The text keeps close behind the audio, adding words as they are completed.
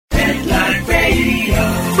Pet Life Radio.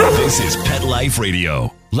 This is Pet Life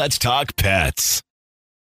Radio. Let's talk pets.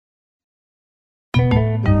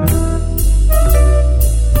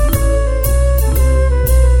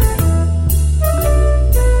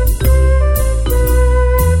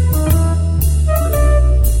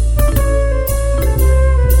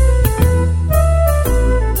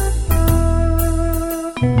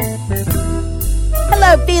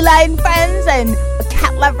 Hello, feline friends and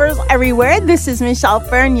cat lovers everywhere. This is Michelle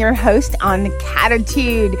Fern, your host on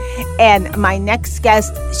Catitude. And my next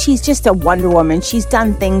guest, she's just a Wonder Woman. She's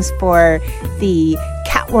done things for the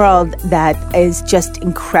cat world that is just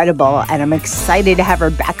incredible. And I'm excited to have her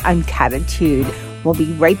back on Catitude. We'll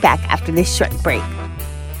be right back after this short break.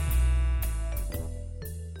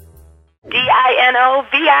 DINOVITE.com.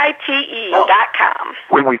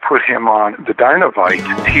 When we put him on the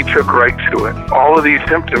Dinovite, he took right to it. All of these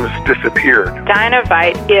symptoms disappeared.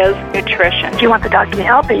 Dinovite is nutrition. If you want the dog to be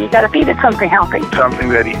healthy, you got to feed it something healthy. Something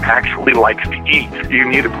that he actually likes to eat. You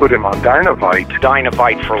need to put him on Dinovite.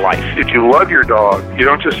 Dinovite for life. If you love your dog, you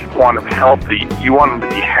don't just want him healthy, you want him to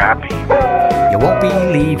be happy. You won't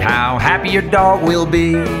believe how happy your dog will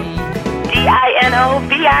be. DINOVITE.com.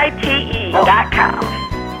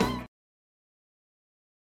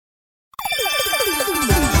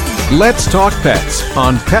 Let's Talk Pets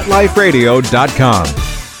on PetLifeRadio.com.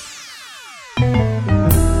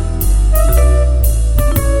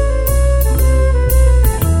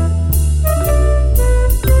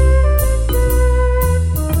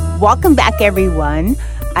 Welcome back, everyone.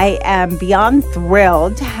 I am beyond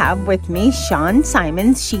thrilled to have with me Shawn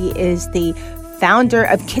Simons. She is the founder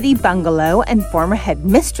of Kitty Bungalow and former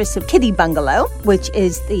headmistress of Kitty Bungalow, which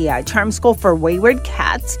is the charm school for wayward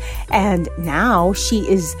cats. And now she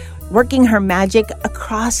is working her magic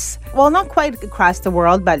across, well, not quite across the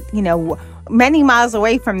world, but, you know, many miles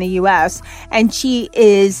away from the U.S. And she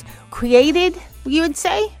is created, you would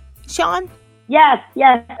say, Shawn? Yes.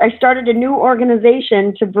 I started a new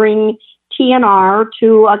organization to bring TNR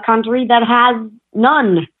to a country that has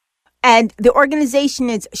none. And the organization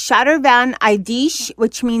is Shatter Van Ideesh,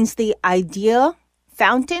 which means the Idea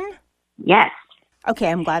Fountain? Yes. Okay,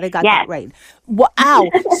 I'm glad I got that right. Wow.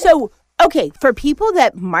 So, okay, for people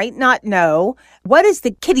that might not know, what is the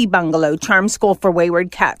Kitty Bungalow Charm School for Wayward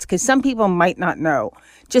Cats? Because some people might not know.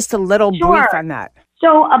 Just a little brief on that.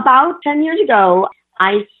 So about 10 years ago,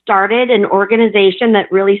 I started an organization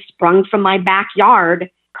that really sprung from my backyard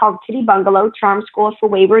called Kitty Bungalow Charm School for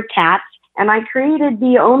Wayward Cats. And I created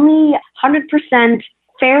the only 100%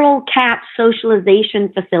 feral cat socialization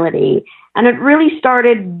facility. And it really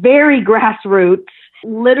started very grassroots,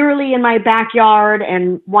 literally in my backyard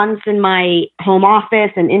and once in my home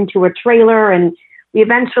office and into a trailer. And we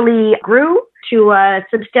eventually grew to a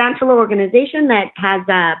substantial organization that has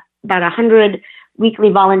about 100 weekly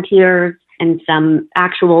volunteers and some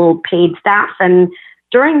actual paid staff. And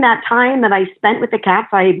during that time that I spent with the cats,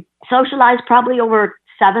 I socialized probably over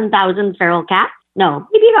 7,000 feral cats. No,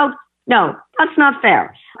 that's not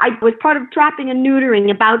fair. I was part of trapping and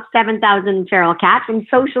neutering about 7,000 feral cats and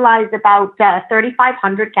socialized about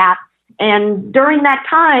 3,500 cats. And during that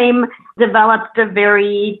time, developed a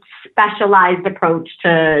very specialized approach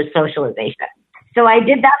to socialization. So I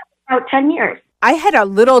did that for about 10 years. I had a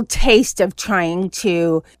little taste of trying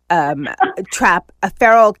to trap a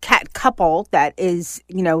feral cat couple that is,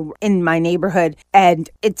 you know, in my neighborhood, and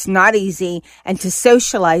it's not easy. And to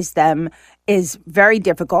socialize them is very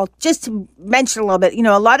difficult. Just to mention a little bit, you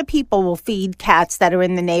know, a lot of people will feed cats that are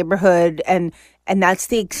in the neighborhood, and that's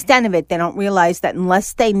the extent of it. They don't realize that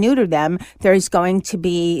unless they neuter them, there's going to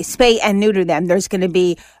be spay and neuter them. There's going to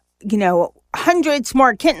be, you know, hundreds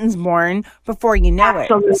more kittens born before you know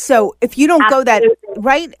Absolutely. it. So if you don't Absolutely. go that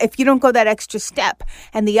right, if you don't go that extra step.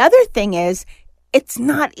 And the other thing is, it's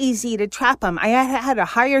not easy to trap them. I had to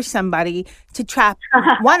hire somebody to trap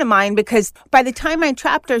one of mine because by the time I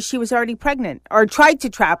trapped her, she was already pregnant, or tried to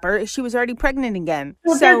trap her. She was already pregnant again.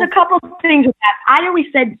 So there's a couple of things with that. I always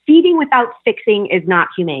said feeding without fixing is not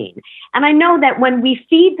humane. And I know that when we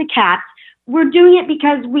feed the cats, we're doing it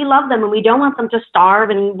because we love them and we don't want them to starve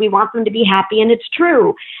and we want them to be happy, and it's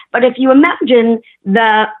true. But if you imagine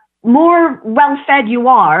the more well-fed you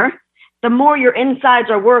are, the more your insides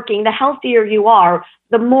are working, the healthier you are,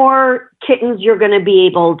 the more kittens you're going to be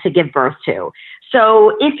able to give birth to.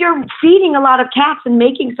 So if you're feeding a lot of cats and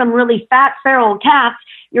making some really fat feral cats,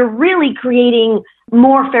 you're really creating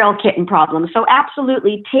more feral kitten problems. So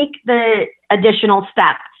absolutely take the additional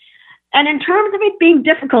step. And in terms of it being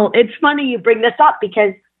difficult, it's funny you bring this up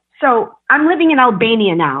because, so I'm living in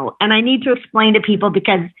Albania now, and I need to explain to people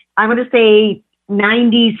because I'm going to say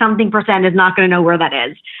 90-something% is not going to know where that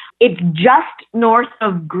is. It's just north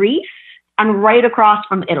of Greece and right across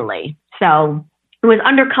from Italy. So it was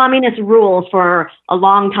under communist rule for a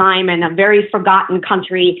long time and a very forgotten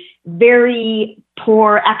country, very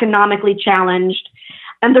poor, economically challenged.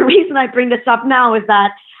 And the reason I bring this up now is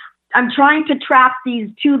that I'm trying to trap these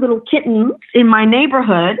 2 little kittens in my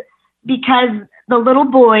neighborhood because the little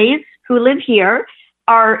boys who live here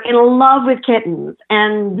are in love with kittens.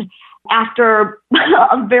 And after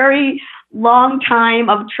a very long time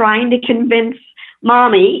of trying to convince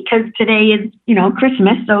Mommy, because today is,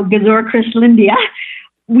 Christmas, so Gazor Christlindia,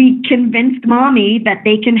 we convinced Mommy that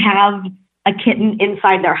they can have a kitten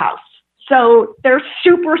inside their house. So they're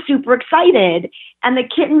super, super excited. And the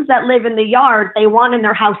kittens that live in the yard, they want in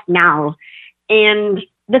their house now. And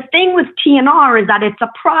the thing with TNR is that it's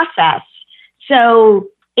a process. So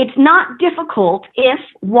it's not difficult if,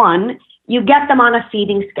 one, you get them on a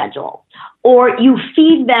feeding schedule, or you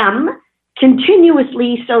feed them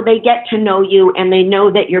continuously so they get to know you and they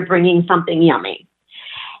know that you're bringing something yummy.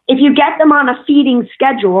 If you get them on a feeding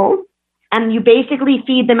schedule and you basically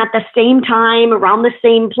feed them at the same time, around the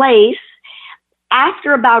same place,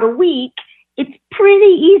 after about a week, it's pretty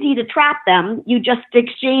easy to trap them. You just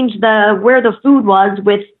exchange where the food was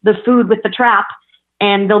with the food with the trap,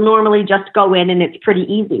 and they'll normally just go in, and it's pretty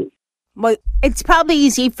easy. Well, it's probably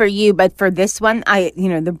easy for you, but for this one,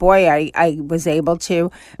 the boy, I was able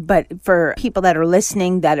to. But for people that are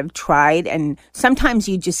listening that have tried, and sometimes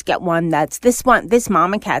you just get one this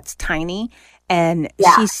mama cat's tiny, and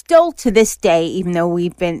she's still to this day, even though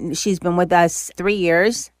she's been with us 3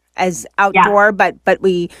 years as outdoor, but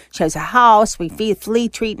she has a house, we feed flea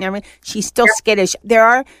treat and everything. She's still skittish. There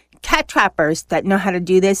are cat trappers that know how to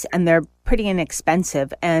do this, and they're pretty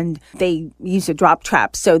inexpensive, and they use a drop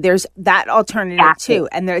trap. So there's that alternative too,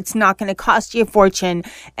 and it's not going to cost you a fortune,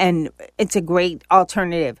 and it's a great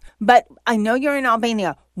alternative. But I know you're in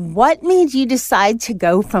Albania. What made you decide to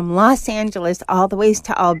go from Los Angeles all the way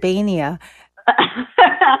to Albania?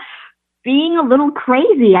 Being a little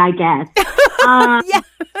crazy, I guess. I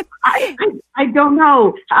don't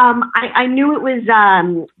know. I knew it was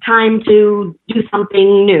time to do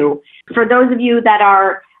something new. For those of you that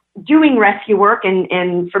are doing rescue work,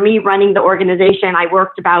 and for me running the organization, I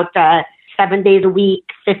worked about 7 days a week,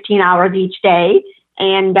 15 hours each day.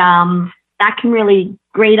 And that can really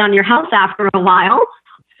grate on your health after a while.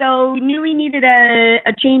 So we knew we needed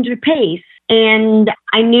a change of pace. And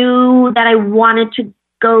I knew that I wanted to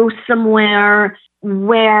go somewhere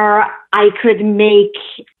where I could make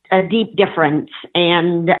a deep difference.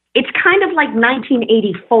 And it's kind of like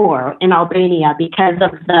 1984 in Albania because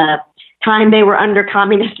of the time they were under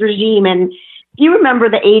communist regime. And you remember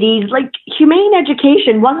the 80s, like humane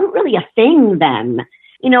education wasn't really a thing then.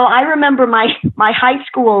 I remember my high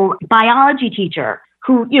school biology teacher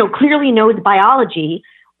who, clearly knows biology,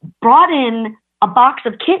 brought in a box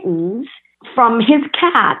of kittens from his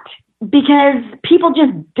cat because people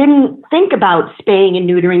just didn't think about spaying and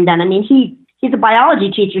neutering then. I mean, he's a biology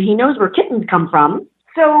teacher. He knows where kittens come from.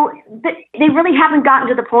 So they really haven't gotten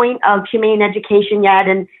to the point of humane education yet.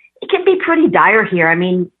 And it can be pretty dire here. I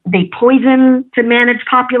mean, they poison to manage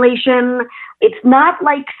population. It's not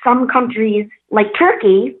like some countries like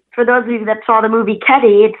Turkey. For those of you that saw the movie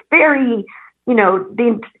Kedi, it's very,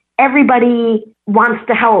 everybody wants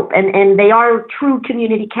to help. And they are true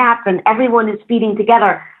community cats and everyone is feeding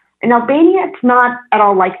together. In Albania, it's not at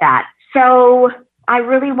all like that. So I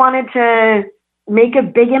really wanted to make a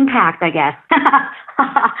big impact, I guess.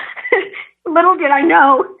 Little did I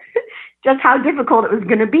know just how difficult it was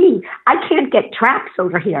going to be. I can't get traps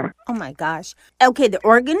over here. Oh, my gosh. Okay, the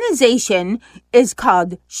organization is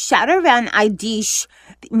called Shatavan Idesh.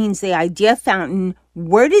 It means the Idea Fountain.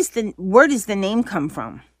 Where does the name come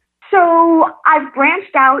from? So I've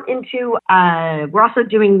branched out into, we're also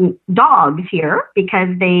doing dogs here because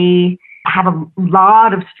they have a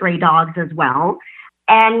lot of stray dogs as well.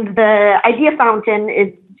 And the Idea Fountain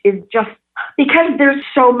is just because there's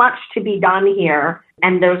so much to be done here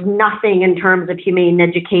and there's nothing in terms of humane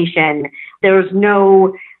education. There's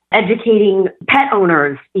no educating pet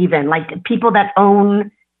owners even, like people that own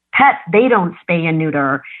pets, they don't spay and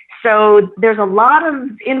neuter. So there's a lot of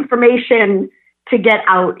information to get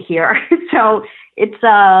out here. So it's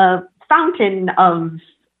a fountain of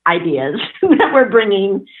ideas that we're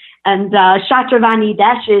bringing. And Shatavan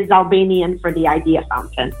Idesh is Albanian for the Idea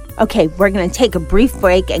Fountain. Okay, we're going to take a brief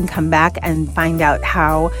break and come back and find out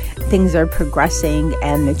how things are progressing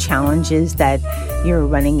and the challenges that you're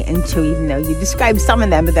running into, even though you described some of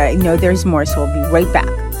them, but I know there's more, so we'll be right back.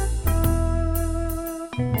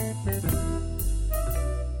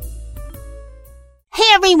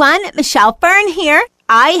 everyone. Michelle Fern here.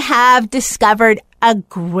 I have discovered a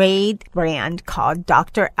great brand called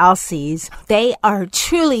Dr. Elsey's. They are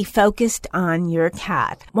truly focused on your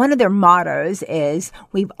cat. One of their mottos is,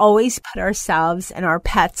 we've always put ourselves in our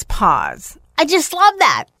pet's paws. I just love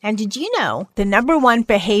that. And did you know the number one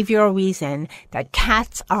behavioral reason that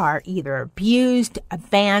cats are either abused,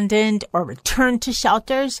 abandoned, or returned to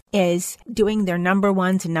shelters is doing their number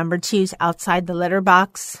ones and number twos outside the litter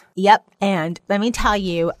box? Yep. And let me tell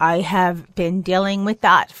you, I have been dealing with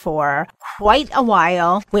that for quite a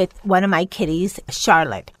while with one of my kitties,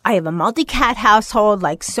 Charlotte. I have a multi-cat household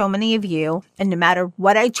like so many of you, and no matter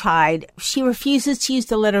what I tried, she refuses to use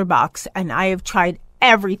the litter box, and I have tried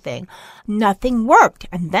everything. Nothing worked.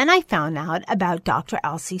 And then I found out about Dr.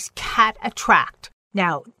 Elsey's Cat Attract.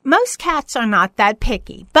 Now, most cats are not that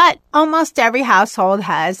picky, but almost every household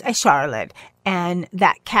has a Charlotte, and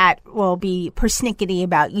that cat will be persnickety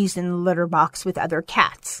about using the litter box with other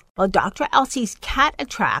cats. Well, Dr. Elsey's Cat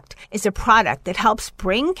Attract is a product that helps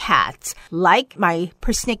bring cats, like my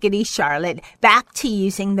persnickety Charlotte, back to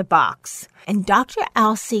using the box. And Dr.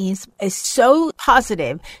 Elsey's is so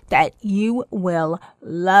positive that you will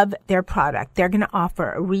love their product. They're going to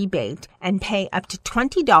offer a rebate and pay up to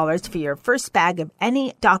 $20 for your first bag of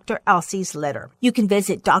any Dr. Elsey's litter. You can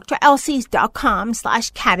visit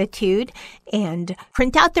drelseys.com/catitude and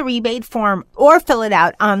print out the rebate form or fill it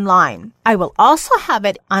out online. I will also have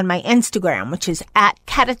it on my Instagram, which is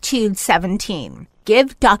 @catitude17.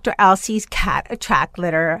 Give Dr. Elsey's Cat Attract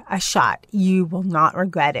litter a shot. You will not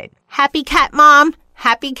regret it. Happy cat, Mom.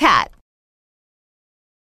 Happy cat.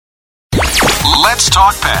 Let's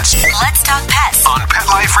talk pets Let's talk pets on Pet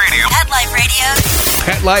Life Radio. Pet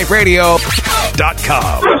Life Radio.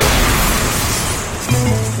 PetLifeRadio.com.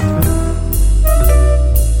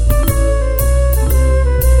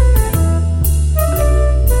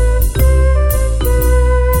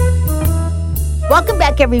 Welcome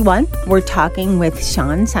back, everyone. We're talking with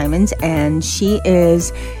Shawn Simons, and she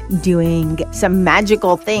is doing some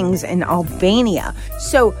magical things in Albania.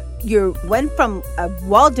 So you went from a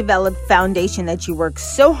well-developed foundation that you worked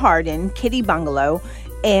so hard in, Kitty Bungalow,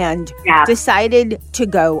 and decided to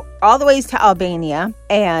go all the ways to Albania,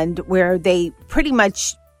 and where they pretty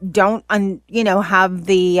much don't, have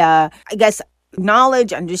the,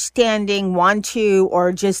 knowledge, understanding, want to,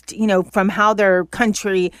 or just, from how their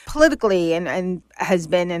country politically and has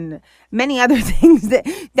been, and many other things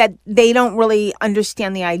that they don't really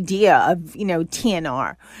understand the idea of,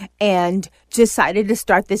 TNR, and decided to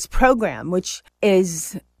start this program, which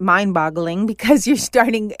is mind-boggling because you're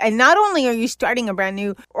starting, and not only are you starting a brand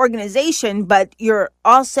new organization, but you're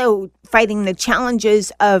also fighting the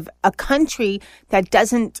challenges of a country that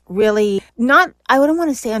doesn't really, I wouldn't want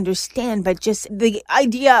to say understand, but just the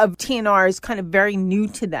idea of TNR is kind of very new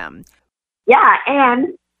to them. Yeah,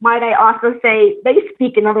 and might I also say they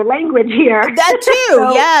speak another language here. That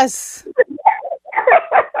too, yes.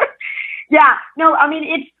 Yeah, no, I mean,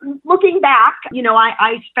 it's looking back,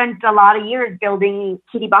 I spent a lot of years building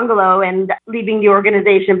Kitty Bungalow and leaving the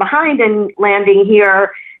organization behind and landing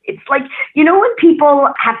here. It's like, when people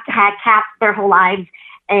have had cats their whole lives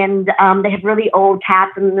and they have really old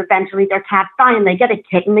cats and eventually their cats die and they get a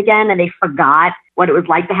kitten again and they forgot what it was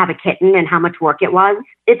like to have a kitten and how much work it was.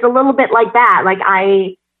 It's a little bit like that. Like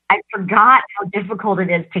I forgot how difficult it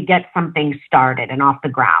is to get something started and off the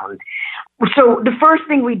ground. So the first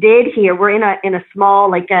thing we did here, we're in a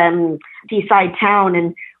small seaside town,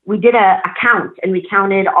 and we did a count, and we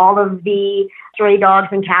counted all of the stray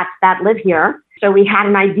dogs and cats that live here. So we had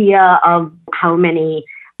an idea of how many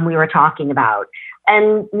we were talking about.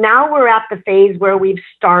 And now we're at the phase where we've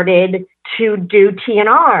started to do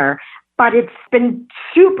TNR, but it's been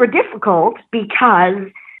super difficult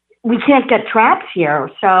because we can't get traps here.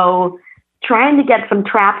 So trying to get some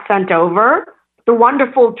traps sent over. The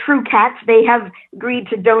wonderful True Cats, they have agreed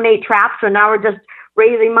to donate traps. So now we're just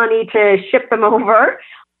raising money to ship them over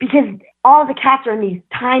because all the cats are in these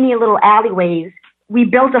tiny little alleyways. We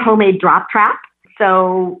built a homemade drop trap.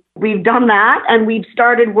 So we've done that, and we've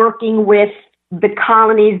started working with the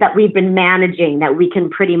colonies that we've been managing that we can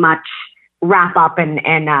pretty much wrap up and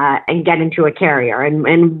get into a carrier.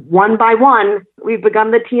 And one by one, we've begun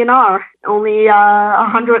the TNR. Only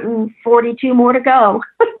 142 more to go.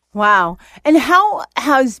 Wow. And how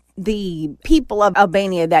has the people of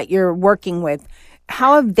Albania that you're working with,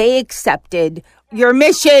 how have they accepted your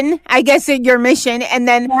mission, I guess your mission, and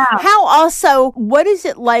then how also, what is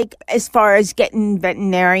it like as far as getting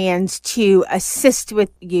veterinarians to assist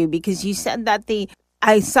with you? Because you said that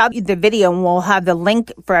I saw the video, and we'll have the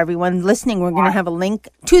link for everyone listening. We're going to have a link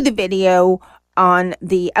to the video on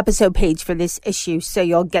the episode page for this issue, so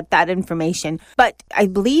you'll get that information. But I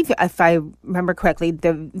believe, if I remember correctly,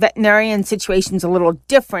 the veterinarian situation's a little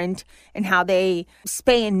different in how they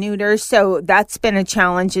spay and neuter, so that's been a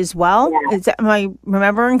challenge as well. Yeah. Am I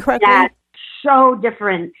remembering correctly? That's so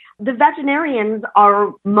different. The veterinarians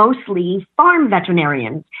are mostly farm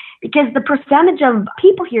veterinarians because the percentage of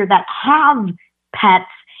people here that have pets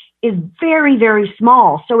is very, very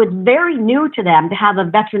small. So it's very new to them to have a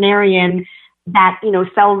veterinarian that,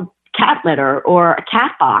 sells cat litter or a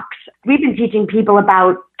cat box. We've been teaching people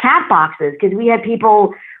about cat boxes because we had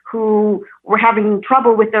people who were having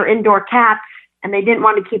trouble with their indoor cats and they didn't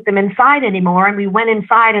want to keep them inside anymore. And we went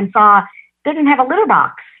inside and saw they didn't have a litter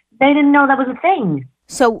box. They didn't know that was a thing.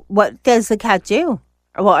 So what does the cat do?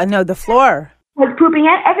 Well, I know the floor was pooping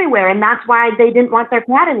everywhere, and that's why they didn't want their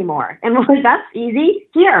cat anymore. And we're like, that's easy.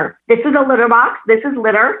 Here, this is a litter box. This is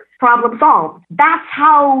litter. Problem solved. That's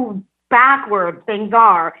how backward things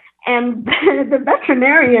are. And the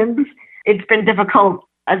veterinarians, it's been difficult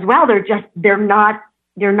as well. They're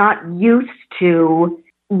not used to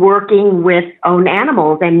working with own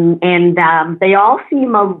animals, and they all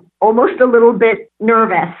seem almost a little bit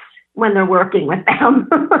nervous when they're working with them.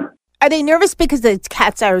 Are they nervous because the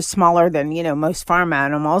cats are smaller than, most farm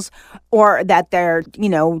animals, or that they're,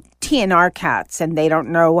 TNR cats and they don't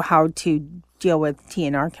know how to deal with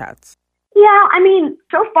TNR cats? Yeah,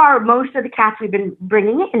 so far, most of the cats we've been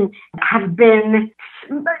bringing in have been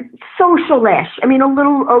social-ish. A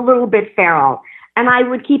little bit feral. And I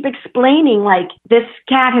would keep explaining, this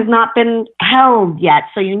cat has not been held yet,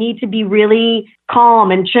 so you need to be really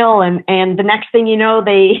calm and chill. And the next thing you know,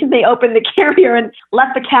 they open the carrier and let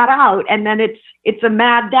the cat out. And then it's a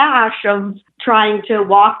mad dash of trying to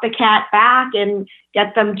walk the cat back and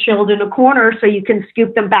get them chilled in a corner so you can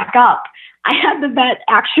scoop them back up. I had the vet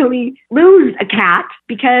actually lose a cat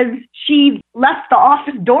because she left the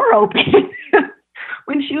office door open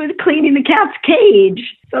when she was cleaning the cat's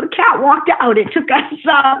cage. So the cat walked out. It took us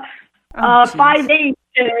 5 days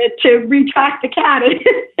to retract the cat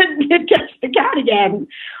and catch the cat again.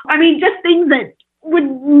 Just things that would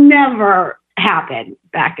never happen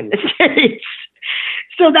back in the States.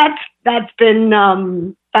 So that's been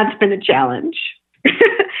a challenge.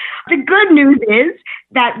 The good news is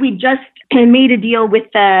that we just made a deal with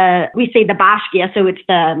the Bashkia, so it's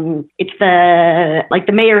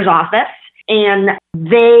the mayor's office. And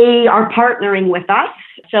they are partnering with us.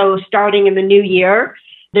 So starting in the new year,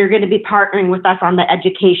 they're going to be partnering with us on the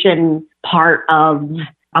education part of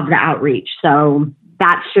the outreach. So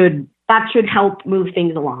that should help move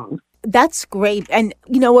things along. That's great. And,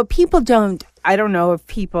 what people don't, I don't know if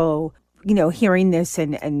people, hearing this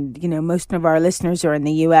and most of our listeners are in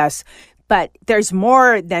the U.S., but there's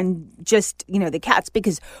more than just, the cats,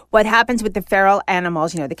 because what happens with the feral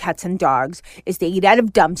animals, the cats and dogs, is they eat out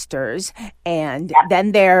of dumpsters, and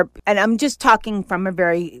then and I'm just talking from a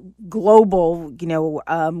very global,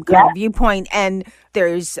 kind of viewpoint, and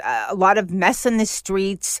there's a lot of mess in the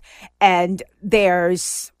streets, and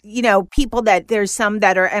there's, people there's some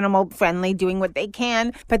that are animal friendly doing what they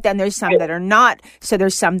can, but then there's some that are not. So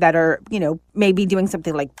there's some that are, maybe doing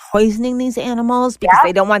something like poisoning these animals because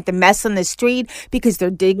they don't want the mess on the street, because they're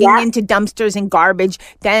digging into dumpsters and garbage.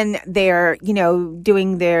 Then they're,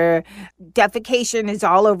 doing their defecation is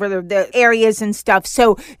all over the areas and stuff.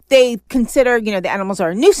 So they consider, the animals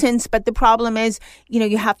are a nuisance, but the problem is,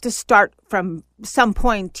 you have to start from some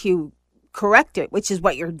point to correct it, which is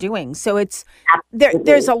what you're doing. So it's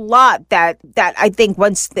there's a lot that I think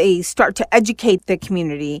once they start to educate the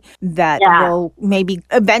community that will maybe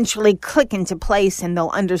eventually click into place and they'll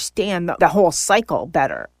understand the whole cycle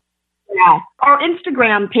better. Yeah. Our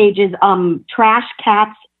Instagram page is Trash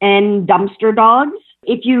Cats and Dumpster Dogs.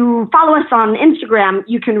 If you follow us on Instagram,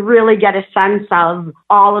 you can really get a sense of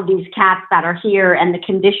all of these cats that are here and the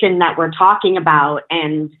condition that we're talking about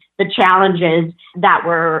and the challenges that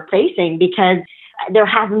we're facing, because there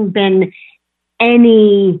hasn't been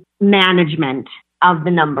any management of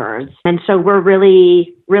the numbers. And so we're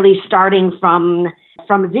really, really starting from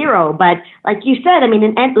zero. But like you said,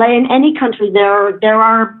 in any country, there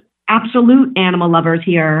are absolute animal lovers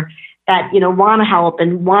here that, want to help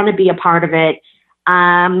and want to be a part of it.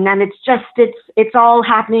 And it's all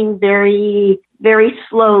happening very, very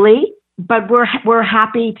slowly, but we're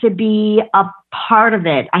happy to be a part of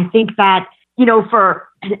it. I think that, for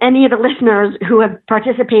any of the listeners who have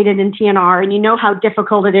participated in TNR, and how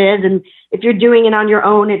difficult it is, and if you're doing it on your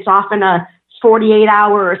own, it's often a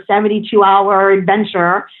 48-hour or 72-hour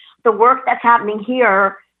adventure. The work that's happening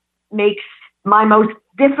here makes my most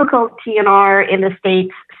difficult TNR in the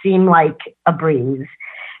States seem like a breeze.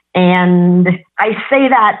 And I say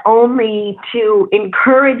that only to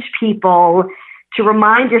encourage people to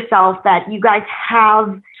remind yourself that you guys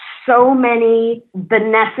have so many, the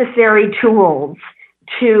necessary tools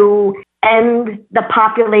to end the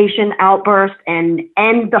population outburst and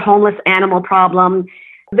end the homeless animal problem.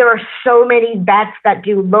 There are so many vets that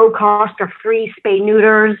do low cost or free spay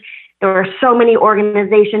neuters. There are so many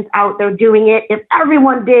organizations out there doing it. If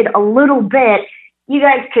everyone did a little bit, you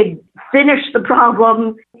guys could finish the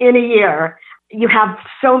problem in a year. You have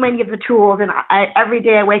so many of the tools, and every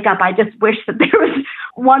day I wake up, I just wish that there was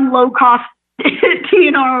one low-cost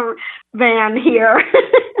TNR van here.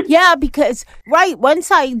 Yeah, because, right,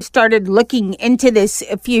 once I started looking into this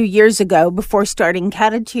a few years ago before starting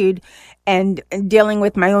Catitude and dealing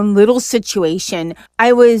with my own little situation,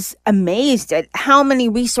 I was amazed at how many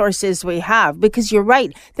resources we have. Because you're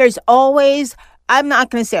right, there's always... I'm not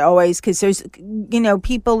going to say always, because there's,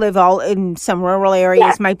 people live all in some rural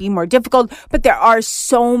areas, might be more difficult, but there are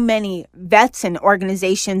so many vets and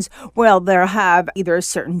organizations where they'll have either a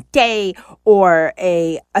certain day or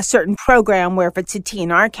a certain program where if it's a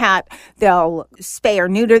TNR cat, they'll spay or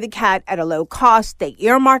neuter the cat at a low cost. They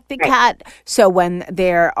earmark the cat. So when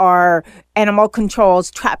there are animal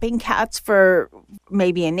controls trapping cats for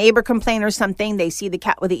maybe a neighbor complaint or something, they see the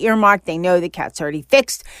cat with the earmark, they know the cat's already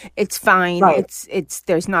fixed, it's fine, it's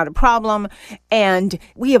there's not a problem. And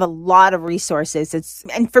we have a lot of resources.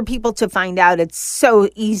 And for people to find out, it's so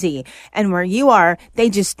easy. And where you are, they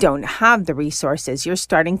just don't have the resources. You're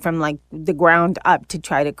starting from like the ground up to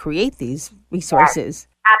try to create these resources.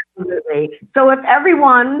 Yes, absolutely. So if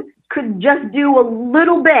everyone could just do a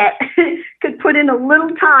little bit, could put in a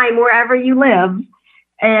little time wherever you live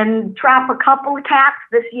and trap a couple of cats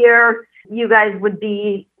this year, you guys would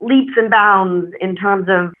be leaps and bounds in terms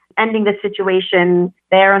of ending the situation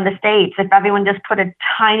there in the States. If everyone just put a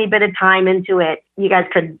tiny bit of time into it, you guys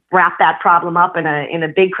could wrap that problem up in a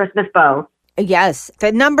big Christmas bow. Yes,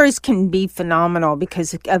 the numbers can be phenomenal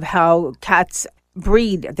because of how cats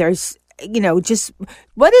breed. There's just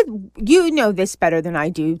you know this better than I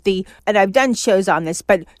do. And I've done shows on this,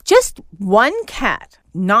 but just one cat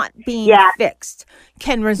not being fixed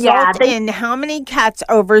can result in how many cats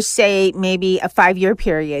over, say, maybe a 5-year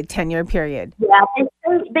period, 10-year period? Yeah,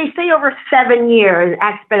 they say over 7 years,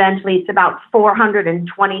 exponentially, it's about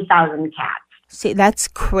 420,000 cats. See, that's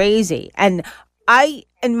crazy. And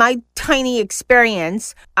in my tiny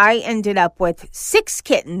experience, I ended up with 6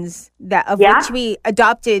 kittens which we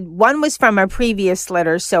adopted. One was from a previous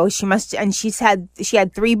litter, so she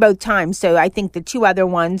had 3 both times. So I think the 2 other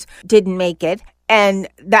ones didn't make it. And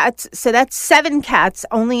that's 7 cats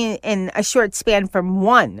only in a short span from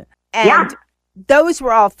 1. And those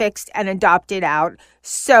were all fixed and adopted out.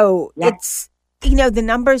 So it's, the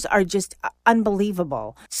numbers are just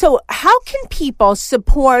unbelievable. So how can people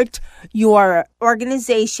support your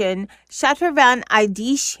organization, Shatr Van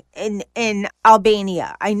Aidish in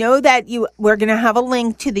Albania? I know that we're going to have a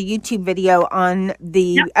link to the YouTube video on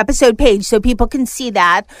the episode page so people can see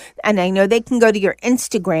that. And I know they can go to your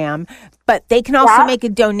Instagram, but they can also make a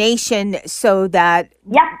donation so that...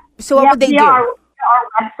 So what would they do? Our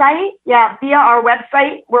website. Yeah, via our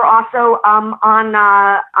website. We're also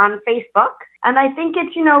on Facebook. And I think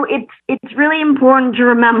it's really important to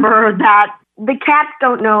remember that the cats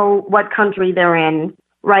don't know what country they're in,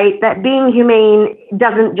 right? That being humane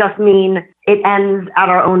doesn't just mean it ends at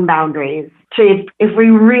our own boundaries. So if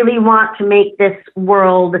we really want to make this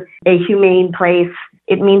world a humane place,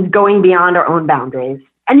 it means going beyond our own boundaries.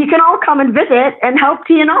 And you can all come and visit and help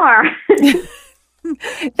TNR.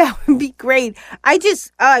 That would be great. I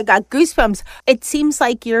got goosebumps. It seems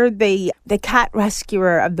like you're the cat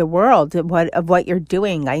rescuer of the world of what you're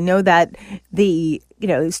doing. I know that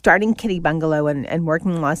starting Kitty Bungalow and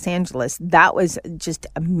working in Los Angeles, that was just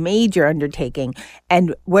a major undertaking.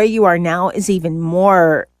 And where you are now is even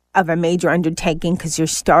more of a major undertaking because you're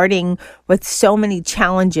starting with so many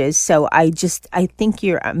challenges. So I think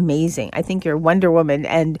you're amazing. I think you're Wonder Woman.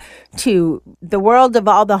 And to the world of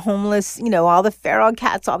all the homeless, all the feral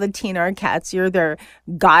cats, all the TNR cats, you're their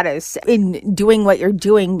goddess in doing what you're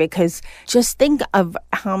doing, because just think of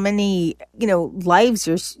how many,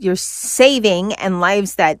 lives you're saving and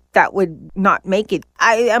lives that would not make it.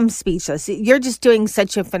 I am speechless. You're just doing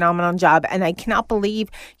such a phenomenal job. And I cannot believe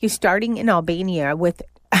you're starting in Albania with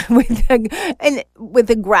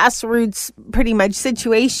a grassroots pretty much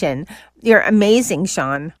situation. You're amazing,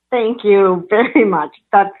 Sean. Thank you very much.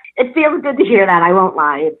 It feels good to hear that. I won't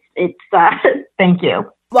lie. It's thank you.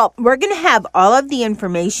 Well, we're going to have all of the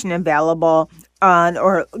information available on,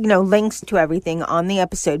 or, links to everything on the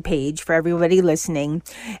episode page for everybody listening.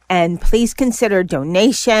 And please consider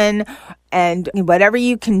donation. and whatever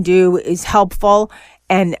you can do is helpful.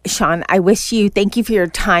 And Sean, thank you for your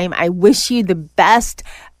time. I wish you the best.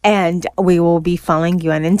 And we will be following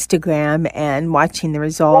you on Instagram and watching the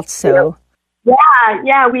results. So,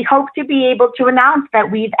 yeah, we hope to be able to announce that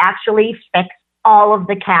we've actually fixed all of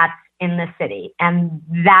the cats in the city. And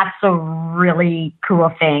that's a really cool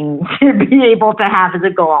thing to be able to have as a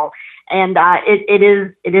goal. And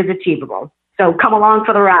it is achievable. So come along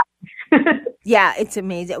for the ride. Yeah, it's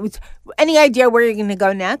amazing. Any idea where you're going to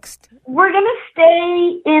go next? We're going to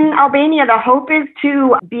stay in Albania. The hope is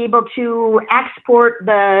to be able to export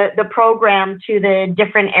the program to the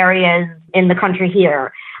different areas in the country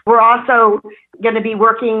here. We're also going to be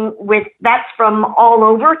working with vets from all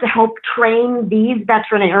over to help train these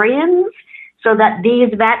veterinarians so that these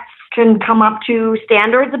vets can come up to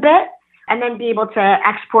standards a bit and then be able to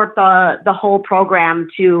export the whole program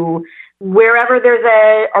to wherever there's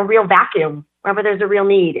a real vacuum, wherever there's a real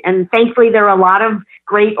need. And thankfully, there are a lot of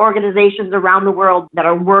great organizations around the world that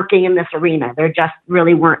are working in this arena. There just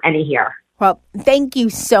really weren't any here. Well, thank you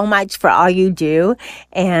so much for all you do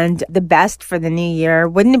and the best for the new year.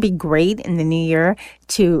 Wouldn't it be great in the new year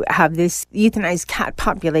to have this euthanized cat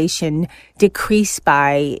population decrease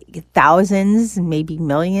by thousands, maybe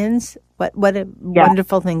millions? What a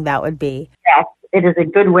wonderful thing that would be. Yes, it is a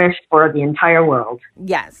good wish for the entire world.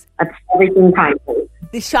 Yes. That's everything kindly.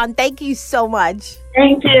 Sean, thank you so much.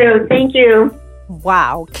 Thank you.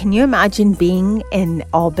 Wow. Can you imagine being in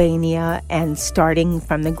Albania and starting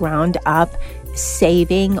from the ground up,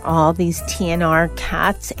 saving all these TNR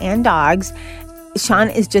cats and dogs? Sean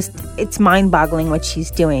it's mind-boggling what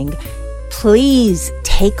she's doing. Please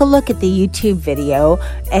take a look at the YouTube video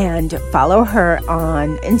and follow her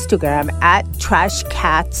on Instagram at Trash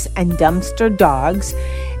Cats and Dumpster Dogs.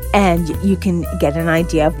 And you can get an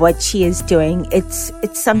idea of what she is doing. It's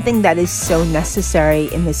something that is so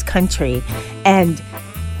necessary in this country. And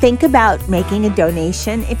think about making a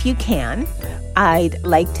donation if you can. I'd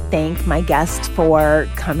like to thank my guest for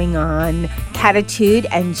coming on Catitude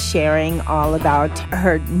and sharing all about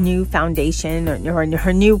her new foundation or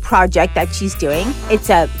her new project that she's doing. It's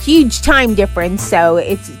a huge time difference, so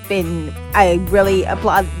I really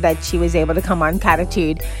applaud that she was able to come on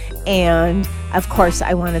Catitude. And of course,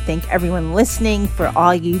 I want to thank everyone listening for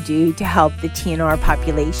all you do to help the TNR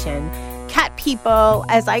population. Cat people,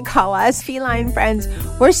 as I call us, feline friends,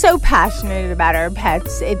 we're so passionate about our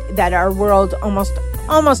pets that our world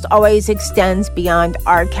almost always extends beyond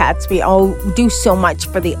our cats. We all do so much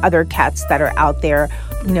for the other cats that are out there,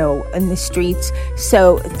 in the streets.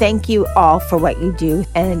 So thank you all for what you do.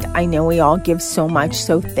 And I know we all give so much,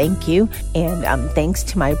 so thank you. And thanks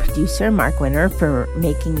to my producer, Mark Winter, for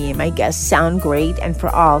making me and my guests sound great and for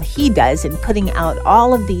all he does in putting out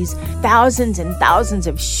all of these thousands and thousands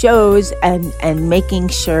of shows and making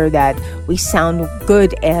sure that we sound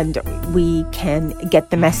good and we can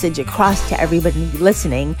get the message across to everybody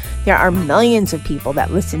listening. There are millions of people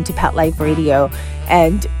that listen to Pet Life Radio,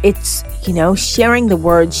 and it's, sharing the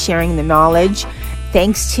words, sharing the knowledge.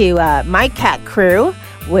 Thanks to my cat crew,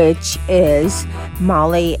 which is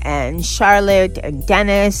Molly and Charlotte and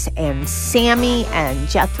Dennis and Sammy and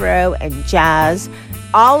Jethro and Jazz.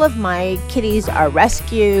 All of my kitties are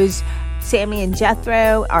rescues. Sammy and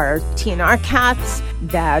Jethro are TNR cats.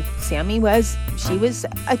 Sammy was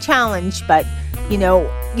a challenge, but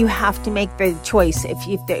you have to make the choice.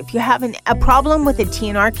 If you have a problem with a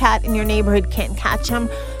TNR cat in your neighborhood, can't catch them,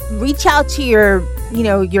 reach out to your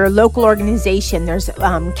local organization. There's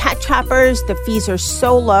cat trappers. The fees are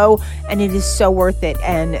so low, and it is so worth it.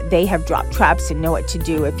 And they have drop traps and know what to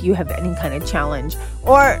do if you have any kind of challenge.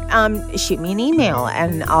 Or shoot me an email,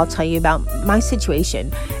 and I'll tell you about my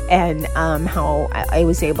situation and how I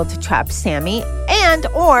was able to trap Sammy,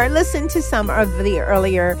 or listen to some of the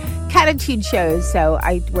earlier Catitude shows.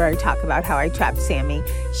 Where I talk about how I trapped Sammy.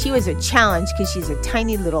 She was a challenge because she's a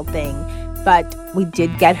tiny little thing. But we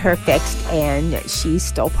did get her fixed, and she's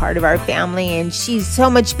still part of our family, and she's so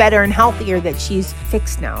much better and healthier that she's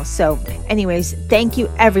fixed now. So anyways, thank you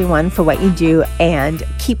everyone for what you do, and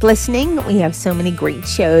keep listening. We have so many great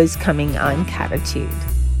shows coming on Catitude.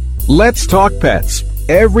 Let's Talk Pets,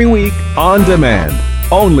 every week on demand,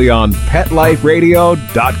 only on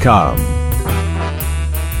PetLifeRadio.com.